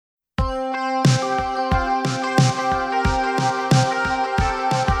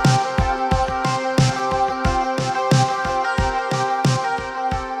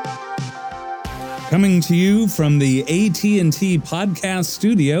Coming to you from the AT&T podcast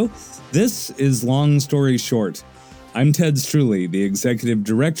studio, this is Long Story Short. I'm Ted Streuli, the executive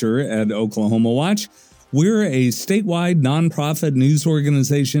director at Oklahoma Watch. We're a statewide nonprofit news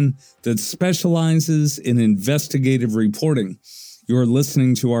organization that specializes in investigative reporting. You're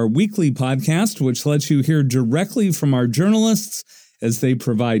listening to our weekly podcast, which lets you hear directly from our journalists as they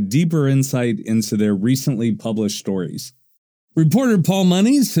provide deeper insight into their recently published stories. Reporter Paul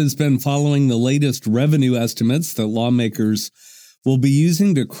Monies has been following the latest revenue estimates that lawmakers will be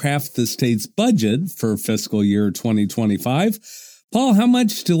using to craft the state's budget for fiscal year 2025. Paul, how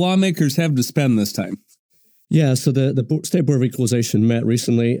much do lawmakers have to spend this time? Yeah, so the State Board of Equalization met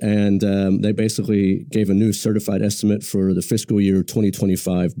recently, and they basically gave a new certified estimate for the fiscal year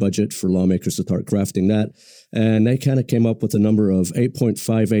 2025 budget for lawmakers to start crafting that. And they kind of came up with a number of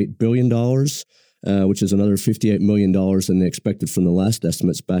 $8.58 billion, which is another $58 million than they expected from the last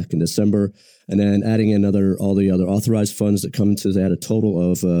estimates back in December. And then adding in all the other authorized funds that come into that, a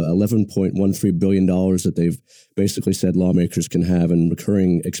total of $11.13 billion that they've basically said lawmakers can have in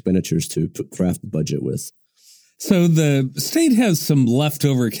recurring expenditures to craft the budget with. So the state has some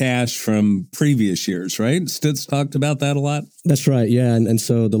leftover cash from previous years, right? Stitt's talked about that a lot. That's right, yeah. And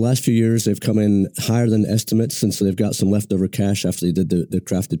so the last few years, they've come in higher than estimates, and so they've got some leftover cash after they did the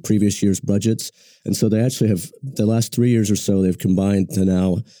crafted previous year's budgets. And so they actually have, the last 3 years or so, they've combined to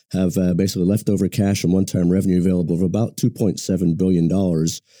now have basically leftover cash and one-time revenue available of about $2.7 billion,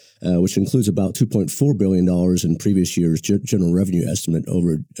 which includes about $2.4 billion in previous year's general revenue estimate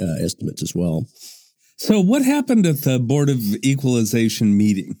over estimates as well. So what happened at the Board of Equalization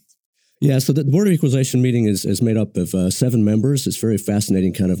meeting? Yeah, so the Board of Equalization meeting is made up of 7 members. It's a very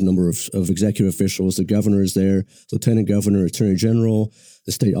fascinating kind of number of executive officials. The governor is there, lieutenant governor, attorney general,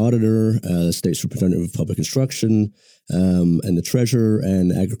 the state auditor, the state superintendent of public instruction, and the treasurer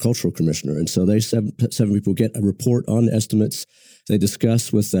and agricultural commissioner. And so they seven people get a report on the estimates. They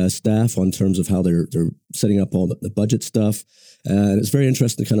discuss with staff on terms of how they're setting up all the budget stuff. And it's very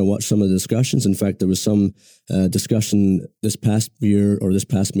interesting to kind of watch some of the discussions. In fact, there was some discussion this past year or this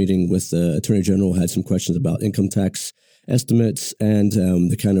past meeting with the Attorney General had some questions about income tax estimates and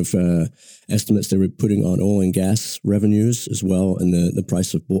the kind of estimates they were putting on oil and gas revenues as well, and the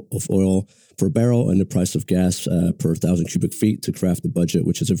price of oil per barrel and the price of gas per 1,000 cubic feet to craft the budget,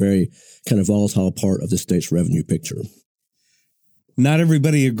 which is a very kind of volatile part of the state's revenue picture. Not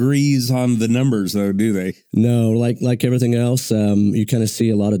everybody agrees on the numbers, though, do they? No, like everything else, you kind of see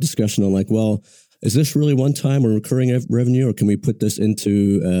a lot of discussion on well, is this really one-time or recurring revenue, or can we put this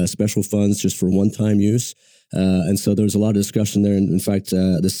into special funds just for one-time use? And so there's a lot of discussion there. And in fact,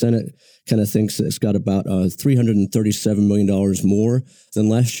 the Senate kind of thinks it's got about $337 million more than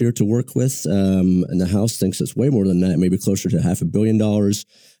last year to work with. And the House thinks it's way more than that, maybe closer to $500 million.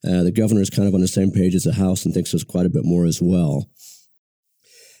 The governor is kind of on the same page as the House and thinks there's quite a bit more as well.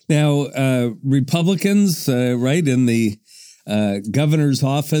 Now, Republicans, right, in the governor's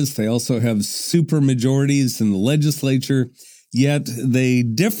office, they also have supermajorities in the legislature, yet they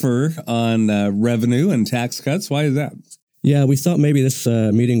differ on revenue and tax cuts. Why is that? Yeah, we thought maybe this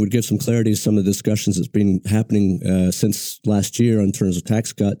meeting would give some clarity to some of the discussions that's been happening since last year in terms of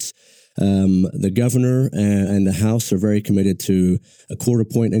tax cuts. The governor and the House are very committed to a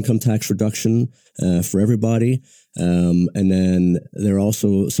quarter-point income tax reduction for everybody. And then they're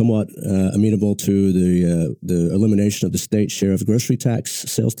also somewhat amenable to the elimination of the state share of grocery tax,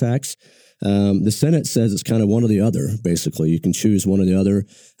 sales tax. The Senate says it's kind of one or the other, basically. You can choose one or the other.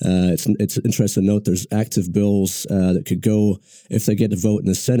 It's interesting to note there's active bills that could go, if they get to vote in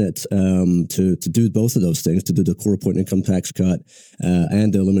the Senate, to do both of those things, to do the quarter-point income tax cut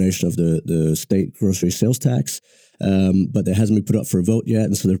and the elimination of the state grocery sales tax. But it hasn't been put up for a vote yet,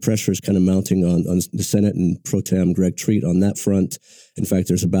 and so the pressure is kind of mounting on the Senate and Pro Tem Greg Treat on that front. In fact,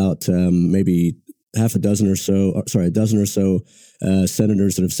 there's about maybe a dozen or so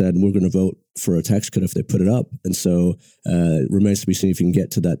senators that have said we're going to vote for a tax cut if they put it up. And so it remains to be seen if you can get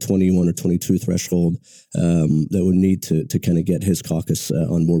to that 21 or 22 threshold that would need to kind of get his caucus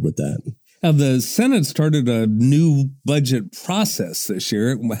on board with that. Now, the Senate started a new budget process this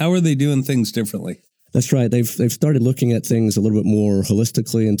year. How are they doing things differently? That's right. They've started looking at things a little bit more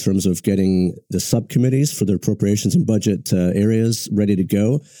holistically in terms of getting the subcommittees for their appropriations and budget areas ready to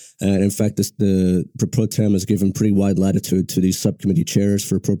go. And in fact, the Pro Tem has given pretty wide latitude to these subcommittee chairs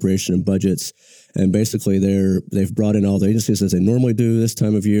for appropriation and budgets. And basically they've brought in all the agencies as they normally do this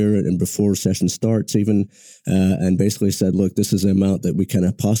time of year and before session starts even, and basically said, look, this is the amount that we kind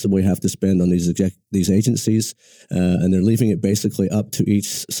of possibly have to spend on these agencies. And they're leaving it basically up to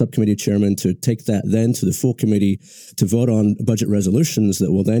each subcommittee chairman to take that then to the full committee to vote on budget resolutions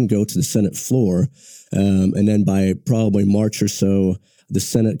that will then go to the Senate floor. And then by probably March or so, the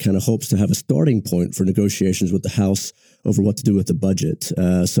Senate kind of hopes to have a starting point for negotiations with the House over what to do with the budget.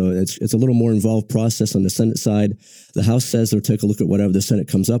 So it's a little more involved process on the Senate side. The House says they'll take a look at whatever the Senate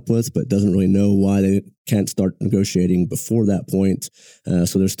comes up with, but doesn't really know why they can't start negotiating before that point.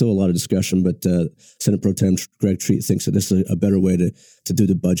 So there's still a lot of discussion, but Senate Pro Tem Greg Treat thinks that this is a better way to do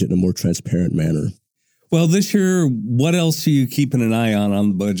the budget in a more transparent manner. Well, this year, what else are you keeping an eye on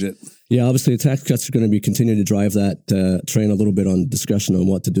the budget? Yeah, obviously the tax cuts are going to be continuing to drive that train a little bit on discussion on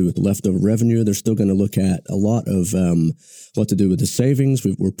what to do with the leftover revenue. They're still going to look at a lot of what to do with the savings.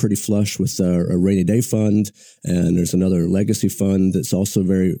 We're pretty flush with our rainy day fund, and there's another legacy fund that's also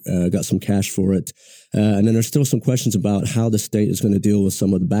got some cash for it. And then there's still some questions about how the state is going to deal with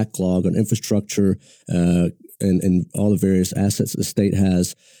some of the backlog on infrastructure and all the various assets the state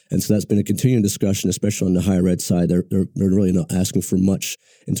has. And so that's been a continuing discussion, especially on the higher ed side. They're really not asking for much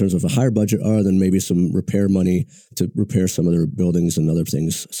in terms of a higher budget other than maybe some repair money to repair some of their buildings and other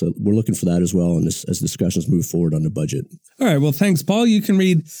things. So we're looking for that as well as discussions move forward on the budget. All right. Well, thanks, Paul. You can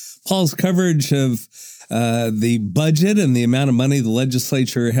read Paul's coverage of the budget and the amount of money the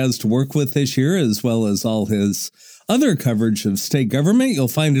legislature has to work with this year, as well as all his other coverage of state government. You'll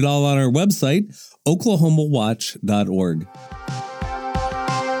find it all on our website, oklahomawatch.org.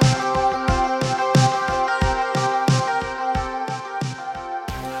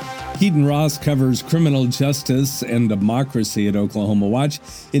 Keaton Ross covers criminal justice and democracy at Oklahoma Watch.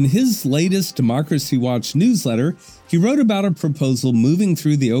 In his latest Democracy Watch newsletter, he wrote about a proposal moving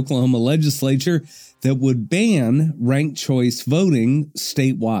through the Oklahoma legislature that would ban ranked choice voting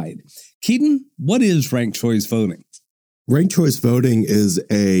statewide. Keaton, what is ranked choice voting? Ranked choice voting is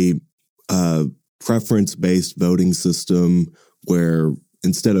a preference-based voting system where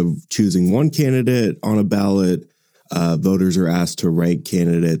instead of choosing one candidate on a ballot, voters are asked to rank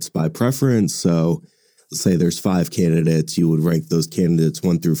candidates by preference. So let's say there's 5 candidates, you would rank those candidates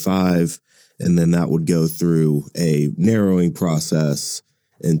 1 through 5, and then that would go through a narrowing process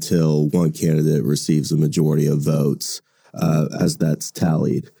until one candidate receives a majority of votes as that's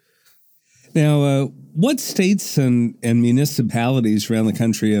tallied. Now, what states and municipalities around the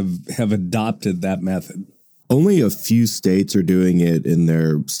country have adopted that method? Only a few states are doing it in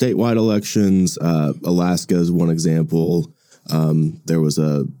their statewide elections. Alaska is one example. There was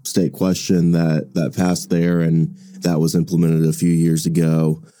a state question that passed there, and that was implemented a few years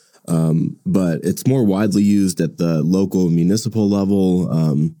ago. But it's more widely used at the local municipal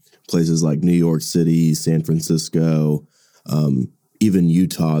level, places like New York City, San Francisco, even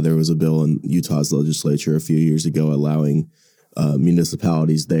Utah. There was a bill in Utah's legislature a few years ago allowing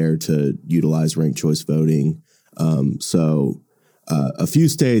municipalities there to utilize ranked choice voting. So a few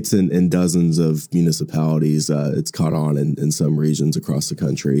states and dozens of municipalities, it's caught on in some regions across the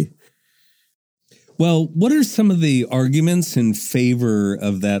country. Well, what are some of the arguments in favor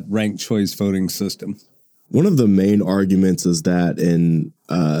of that ranked choice voting system? One of the main arguments is that in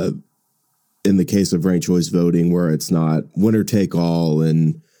the case of ranked choice voting, where it's not winner take all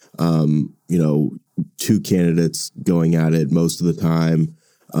and, 2 candidates going at it most of the time,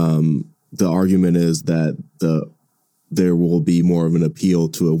 the argument is that there will be more of an appeal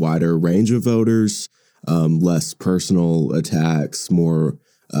to a wider range of voters, less personal attacks, more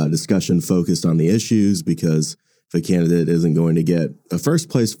discussion focused on the issues, because if a candidate isn't going to get a first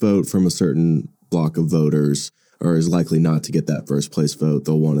place vote from a certain block of voters, or is likely not to get that first place vote,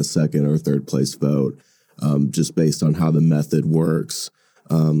 they'll want a second or third place vote, just based on how the method works.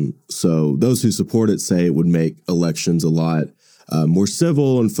 So those who support it say it would make elections a lot more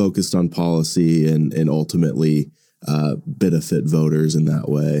civil and focused on policy and ultimately benefit voters in that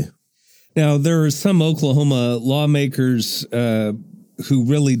way. Now, there are some Oklahoma lawmakers who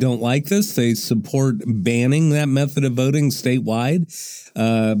really don't like this. They support banning that method of voting statewide.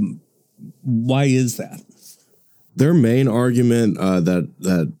 Why is that? Their main argument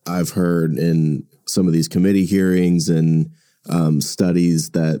that I've heard in some of these committee hearings and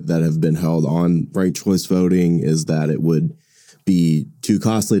studies that have been held on ranked choice voting is that it would be too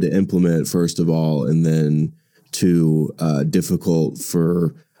costly to implement, first of all, and then too difficult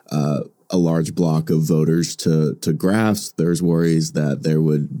for a large block of voters to grasp. There's worries that there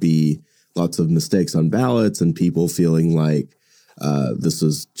would be lots of mistakes on ballots and people feeling like this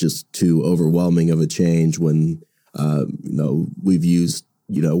is just too overwhelming of a change when we've used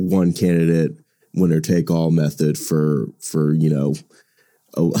one candidate winner-take-all method for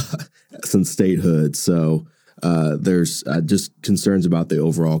since statehood. So there's just concerns about the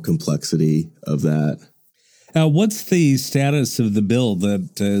overall complexity of that. What's the status of the bill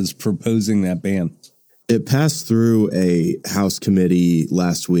that is proposing that ban? It passed through a House committee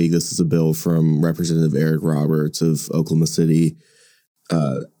last week. This is a bill from Representative Eric Roberts of Oklahoma City.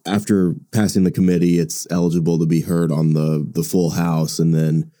 After passing the committee, it's eligible to be heard on the full House and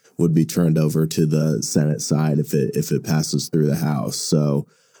then would be turned over to the Senate side if it passes through the House. So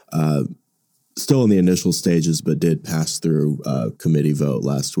still in the initial stages, but did pass through committee vote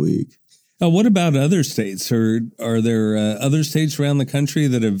last week. What about other states? Are there other states around the country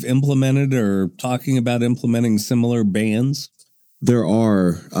that have implemented or talking about implementing similar bans? There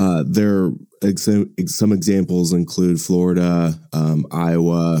are. Some examples include Florida,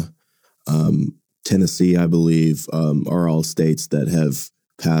 Iowa, Tennessee, I believe, are all states that have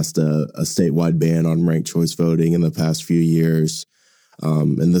passed a statewide ban on ranked choice voting in the past few years.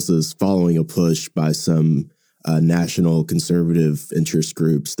 And this is following a push by some national conservative interest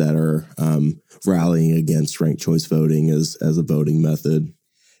groups that are rallying against ranked choice voting as a voting method.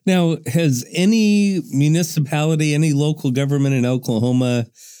 Now, has any municipality, any local government in Oklahoma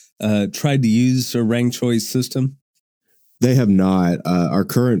tried to use a ranked choice system? They have not. Our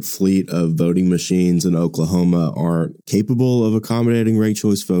current fleet of voting machines in Oklahoma aren't capable of accommodating ranked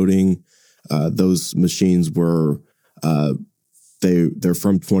choice voting. Those machines were they're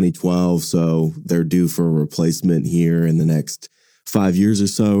from 2012, so they're due for a replacement here in the next 5 years or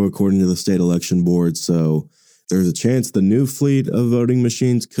so, according to the state election board. So there's a chance the new fleet of voting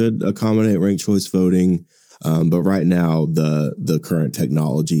machines could accommodate ranked choice voting, but right now the current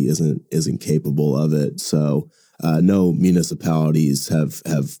technology isn't capable of it. So no municipalities have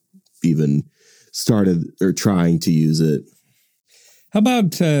even started or trying to use it. How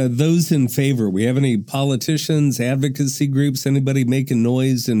about those in favor? We have any politicians, advocacy groups, anybody making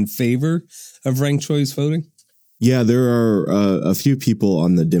noise in favor of ranked choice voting? Yeah, there are a few people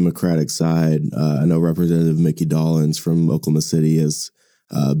on the Democratic side. I know Representative Mickey Dolenz from Oklahoma City has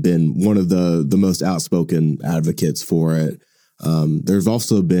been one of the most outspoken advocates for it. There's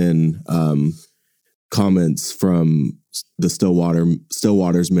also been comments from the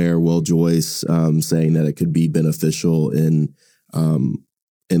Stillwater's mayor, Will Joyce, saying that it could be beneficial in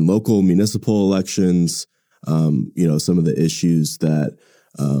local municipal elections. Some of the issues that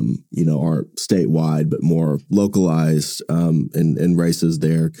aren't statewide but more localized, and races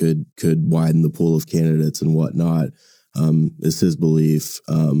there could widen the pool of candidates and whatnot, is his belief.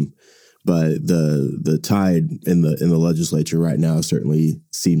 But the tide in the legislature right now certainly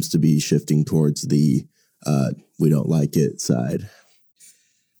seems to be shifting towards the we don't like it side.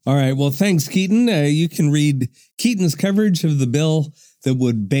 All right. Well, thanks, Keaton. You can read Keaton's coverage of the bill that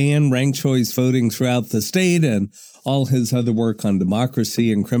would ban ranked choice voting throughout the state and all his other work on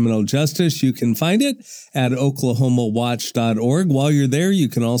democracy and criminal justice. You can find it at oklahomawatch.org. While you're there, you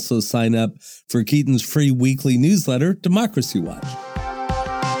can also sign up for Keaton's free weekly newsletter, Democracy Watch.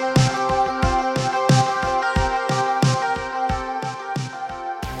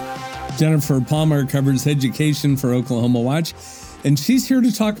 Jennifer Palmer covers education for Oklahoma Watch, and she's here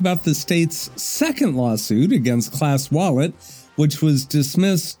to talk about the state's second lawsuit against ClassWallet, which was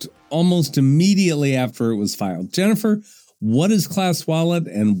dismissed almost immediately after it was filed. Jennifer, what is ClassWallet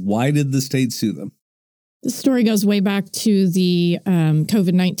and why did the state sue them? The story goes way back to the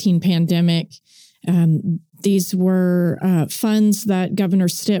COVID-19 pandemic. These were funds that Governor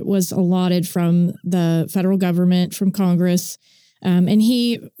Stitt was allotted from the federal government, from Congress. And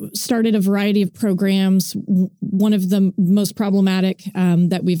he started a variety of programs. One of the most problematic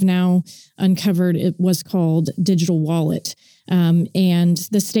that we've now uncovered, it was called Digital Wallet. And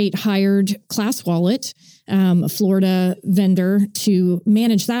the state hired ClassWallet, a Florida vendor, to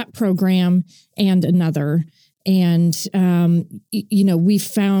manage that program and another. And, we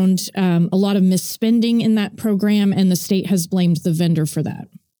found a lot of misspending in that program, and the state has blamed the vendor for that.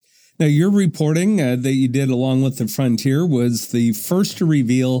 Now, your reporting that you did along with the Frontier was the first to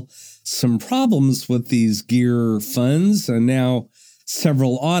reveal some problems with these GEAR funds, and now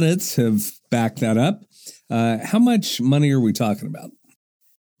several audits have backed that up. How much money are we talking about?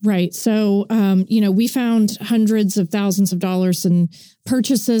 Right. So, we found hundreds of thousands of dollars in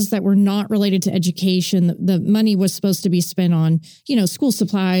purchases that were not related to education. The money was supposed to be spent on, school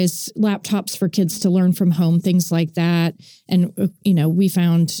supplies, laptops for kids to learn from home, things like that. And, we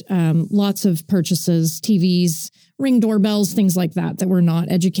found lots of purchases, TVs, ring doorbells, things like that were not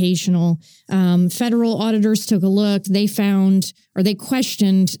educational. Federal auditors took a look. They found, or they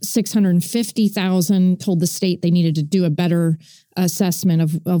questioned $650,000, told the state they needed to do a better assessment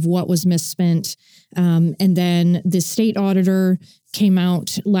of what was misspent. And then the state auditor came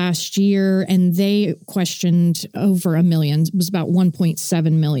out last year and they questioned over $1 million. It was about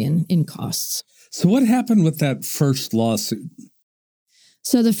 $1.7 million in costs. So what happened with that first lawsuit?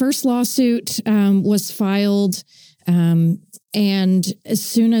 So the first lawsuit was filed, and as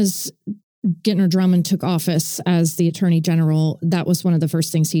soon as Gittner Drummond took office as the Attorney General, that was one of the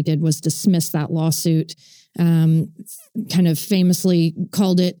first things he did was dismiss that lawsuit. Kind of famously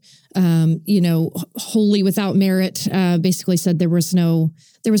called it, wholly without merit. Basically said there was no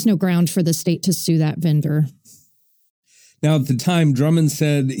ground for the state to sue that vendor. Now, at the time, Drummond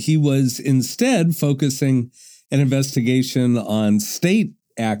said he was instead focusing an investigation on state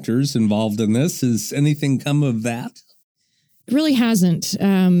actors involved in this. Has anything come of that? It really hasn't.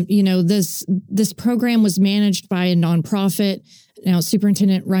 This program was managed by a nonprofit. Now,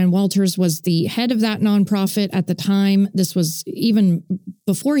 Superintendent Ryan Walters was the head of that nonprofit at the time. This was even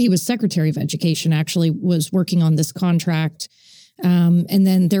before he was Secretary of Education, actually was working on this contract. And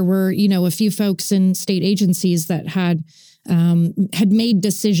then there were, a few folks in state agencies that had made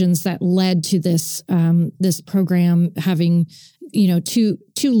decisions that led to this program having, too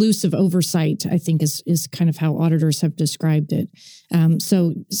loose of oversight, I think is kind of how auditors have described it.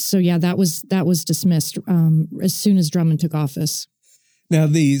 So that was dismissed as soon as Drummond took office. Now,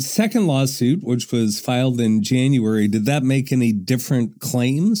 the second lawsuit, which was filed in January, did that make any different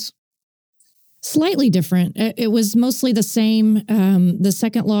claims? Slightly different. It was mostly the same. The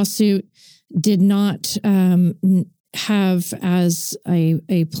second lawsuit did not have as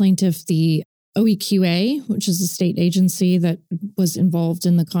a plaintiff the OEQA, which is a state agency that was involved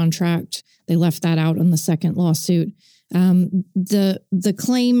in the contract. They left that out on the second lawsuit. The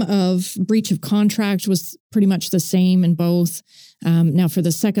claim of breach of contract was pretty much the same in both. Now, for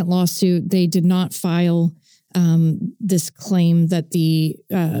the second lawsuit, they did not file this claim that the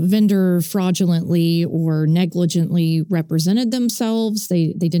vendor fraudulently or negligently represented themselves.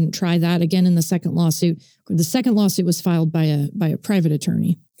 They didn't try that again in the second lawsuit. The second lawsuit was filed by a private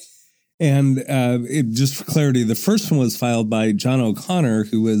attorney. And just for clarity, the first one was filed by John O'Connor,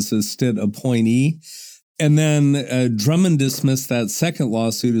 who was a Stitt appointee. And then Drummond dismissed that second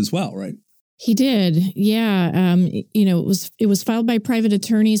lawsuit as well, right? He did. Yeah. It was filed by private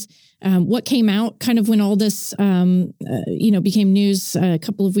attorneys. What came out kind of when all this, became news a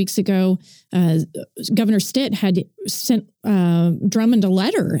couple of weeks ago, Governor Stitt had sent Drummond a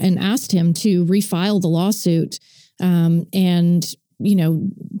letter and asked him to refile the lawsuit.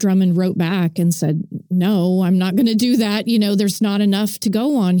 Drummond wrote back and said, no, I'm not going to do that. There's not enough to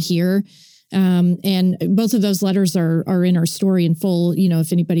go on here. And both of those letters are in our story in full,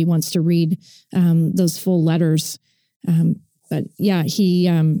 if anybody wants to read those full letters. But yeah,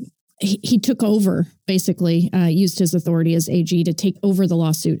 he took over, basically, used his authority as AG to take over the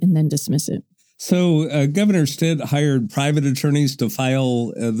lawsuit and then dismiss it. So Governor Stitt hired private attorneys to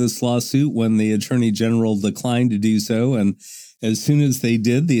file this lawsuit when the Attorney General declined to do so. And as soon as they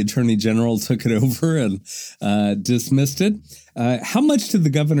did, the Attorney General took it over and dismissed it. How much did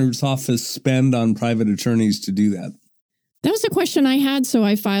the governor's office spend on private attorneys to do that? That was a question I had, so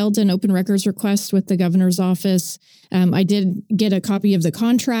I filed an open records request with the governor's office. I did get a copy of the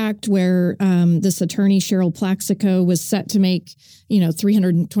contract where this attorney, Cheryl Plaxico, was set to make,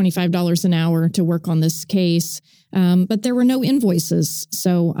 $325 an hour to work on this case. But there were no invoices,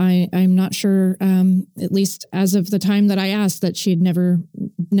 so I'm not sure, at least as of the time that I asked, that she had never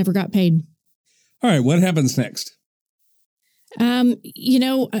got paid. All right, what happens next? I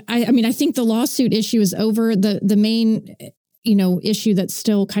think the lawsuit issue is over. The main, issue that's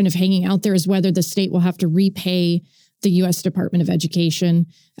still kind of hanging out there is whether the state will have to repay the U.S. Department of Education.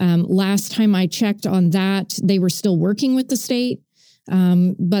 Last time I checked on that, they were still working with the state,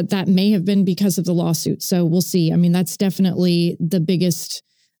 but that may have been because of the lawsuit. So we'll see. I mean, that's definitely the biggest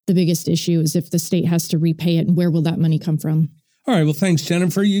issue is if the state has to repay it and where will that money come from? All right. Well, thanks,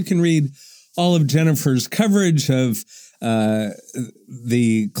 Jennifer. You can read all of Jennifer's coverage of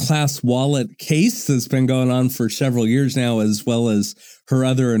the ClassWallet case that's been going on for several years now, as well as her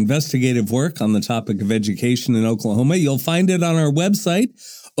other investigative work on the topic of education in Oklahoma. You'll find it on our website,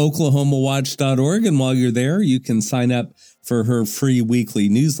 oklahomawatch.org. And while you're there, you can sign up for her free weekly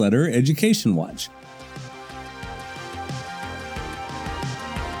newsletter, Education Watch.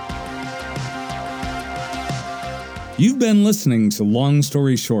 You've been listening to Long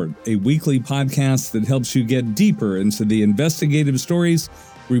Story Short, a weekly podcast that helps you get deeper into the investigative stories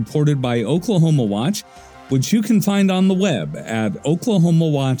reported by Oklahoma Watch. which you can find on the web at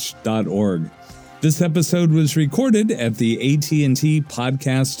oklahomawatch.org. This episode was recorded at the AT&T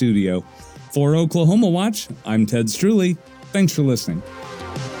Podcast Studio. For Oklahoma Watch, I'm Ted Streuli. Thanks for listening.